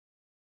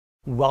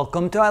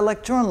Welcome to our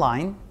lecture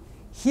online.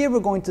 Here we're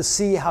going to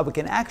see how we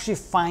can actually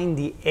find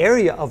the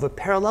area of a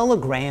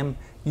parallelogram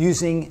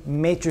using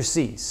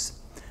matrices.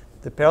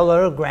 The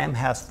parallelogram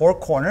has four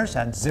corners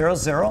at 0,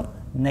 0,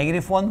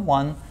 -1,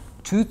 1,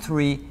 2,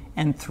 3,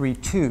 and 3,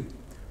 2.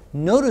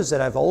 Notice that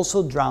I've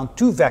also drawn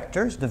two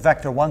vectors, the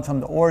vector 1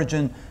 from the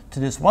origin to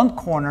this one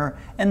corner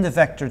and the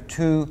vector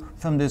 2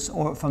 from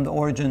the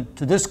origin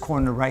to this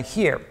corner right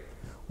here.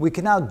 We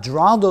can now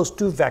draw those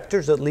two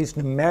vectors, at least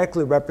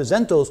numerically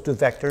represent those two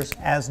vectors,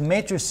 as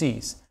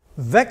matrices.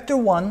 Vector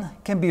 1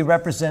 can be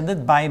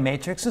represented by a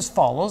matrix as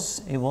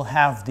follows. It will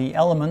have the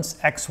elements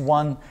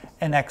x1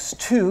 and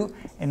x2,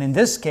 and in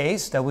this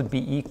case that would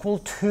be equal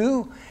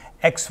to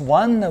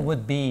x1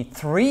 would be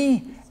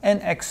 3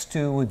 and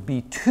x2 would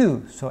be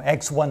 2. So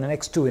x1 and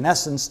x2 in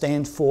essence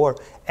stand for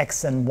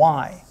x and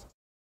y.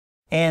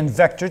 And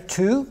vector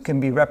 2 can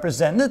be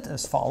represented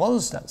as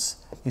follows. That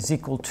is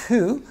equal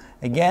to,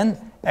 again,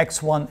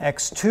 x1,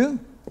 x2.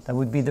 That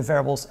would be the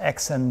variables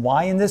x and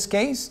y in this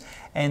case.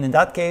 And in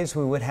that case,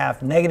 we would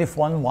have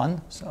 -1,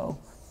 1. So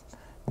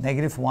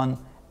 -1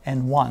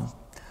 and 1.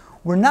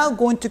 We're now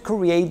going to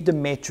create the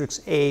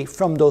matrix A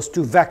from those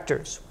two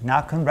vectors. We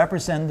now can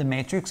represent the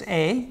matrix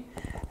A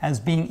as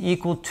being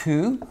equal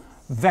to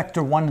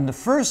vector 1 in the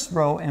first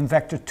row and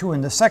vector 2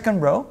 in the second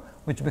row,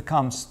 which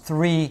becomes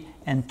 3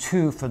 and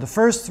 2 for the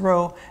first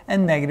row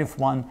and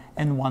 -1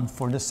 and 1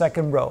 for the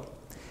second row.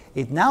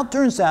 It now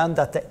turns out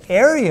that the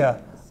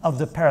area of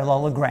the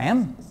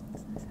parallelogram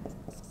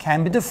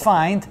can be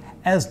defined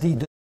as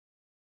the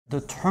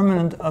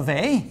determinant of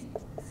A,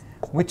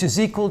 which is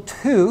equal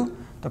to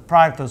the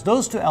product of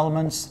those two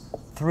elements,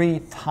 3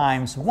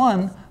 times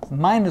 1,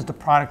 minus the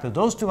product of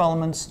those two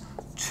elements,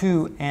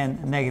 2 and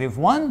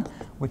 -1,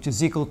 which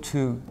is equal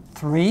to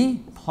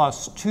 3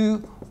 plus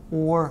 2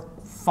 or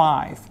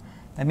 5.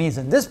 That means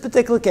in this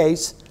particular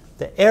case,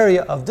 the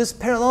area of this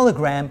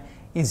parallelogram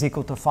is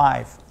equal to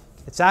 5.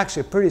 It's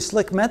actually a pretty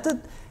slick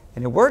method,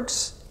 and it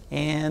works,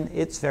 and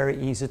it's very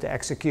easy to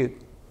execute.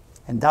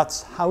 And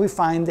that's how we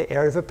find the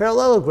area of a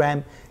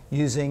parallelogram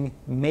using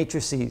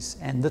matrices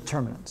and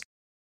determinants.